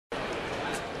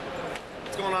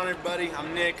going on, everybody?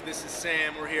 I'm Nick, this is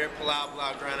Sam. We're here at Palau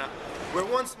Blaugrana, where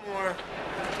once more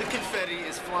the confetti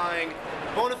is flying.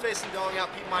 Boniface and Dong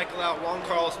out, Pete Michael out, Juan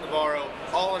Carlos Navarro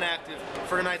all inactive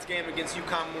for tonight's game against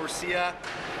UCAM Murcia.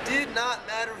 Did not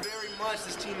matter very much.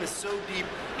 This team is so deep.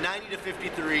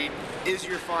 90-53 is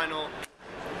your final.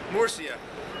 Murcia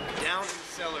down in the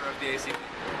cellar of the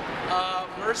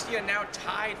ACB. Murcia now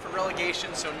tied for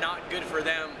relegation, so not good for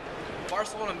them.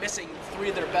 Barcelona missing 3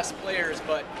 of their best players,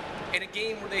 but in a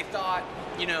game where they thought,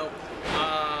 you know,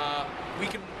 we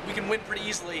can win pretty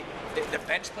easily, the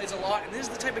bench plays a lot, and this is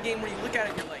the type of game where you look at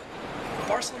it and you're like,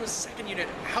 Barcelona's second unit,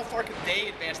 how far could they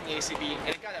advance in the ACB?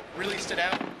 And a guy that really stood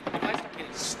out, and might start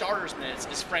getting starters minutes,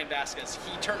 is Fran Vazquez.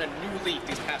 He turned a new leaf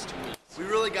these past 2 weeks. We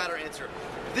really got our answer.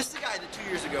 This is the guy that 2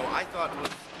 years ago I thought was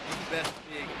the best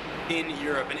big in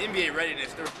Europe. And NBA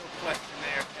readiness, there was no question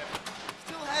there.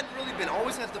 Still hadn't really been,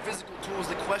 always has the physical tools.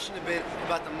 The question had been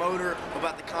about the motor,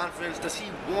 about the confidence. Does he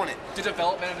want it? The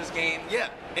development of his game. Yeah.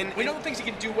 We know the things he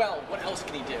can do well. What else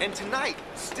can he do? And tonight,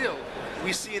 still,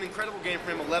 we see an incredible game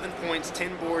for him. 11 points,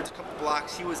 10 boards, a couple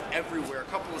blocks. He was everywhere. A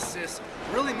couple assists.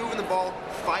 Really moving the ball,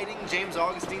 fighting James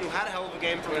Augustine, who had a hell of a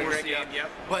game for Murcia. Yep.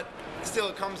 But still,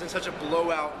 it comes in such a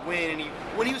blowout win. And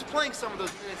when he was playing some of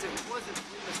those minutes, it wasn't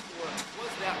in the score, it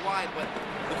wasn't that wide. But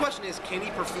the question is, can he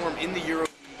perform in the Euro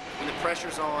when the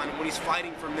pressure's on, when he's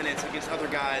fighting for minutes against other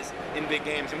guys in big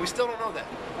games? And we still don't know that.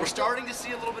 We're starting to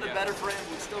see a little bit of better for him,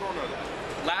 but we still don't know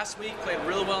that. Last week, played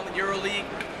really well in the EuroLeague,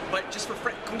 but just for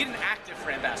can we get an active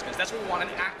Fran Vazquez? That's what we want, an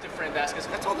active Fran Vazquez.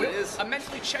 That's all it is. A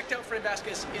mentally checked out Fran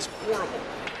Vazquez is horrible.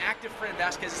 An active Fran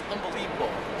Vazquez is unbelievable.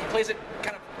 He plays at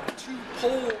kind of 2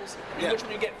 poles in which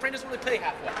one you get. Fran doesn't really play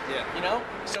halfway. Yeah. You know?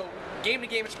 So game to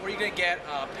game, it's where you're going to get.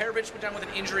 Perovic went down with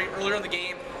an injury earlier in the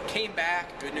game, came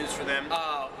back. Good news for them.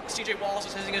 CJ Wallace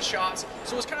was hitting his shots.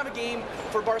 So it was kind of a game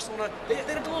for Barcelona. They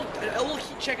had a little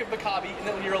heat check at Maccabi in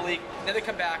the EuroLeague. Then they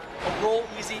come back. A roll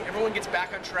easy. Everyone gets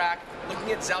back on track.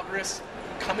 Looking at Zalgiris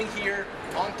coming here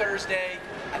on Thursday.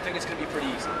 I think it's going to be pretty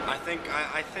easy. I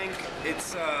think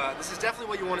it's this is definitely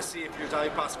what you want to see if you're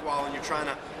David Pasquale and you're trying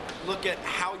to look at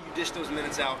how you dish those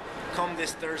minutes out come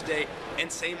this Thursday. And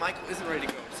say Michael isn't ready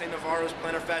to go. Say Navarro's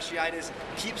plantar fasciitis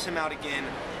keeps him out again.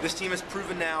 This team has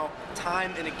proven now,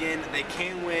 time and again, they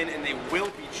can win and they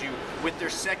will beat you with their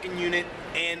second unit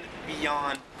and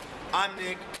beyond. I'm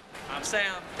Nick. I'm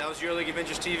Sam. That was EuroLeague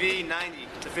Adventures TV.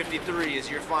 90-53 is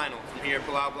your final from here at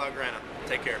Palau Blaugrana.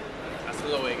 Take care. Hasta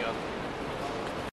luego.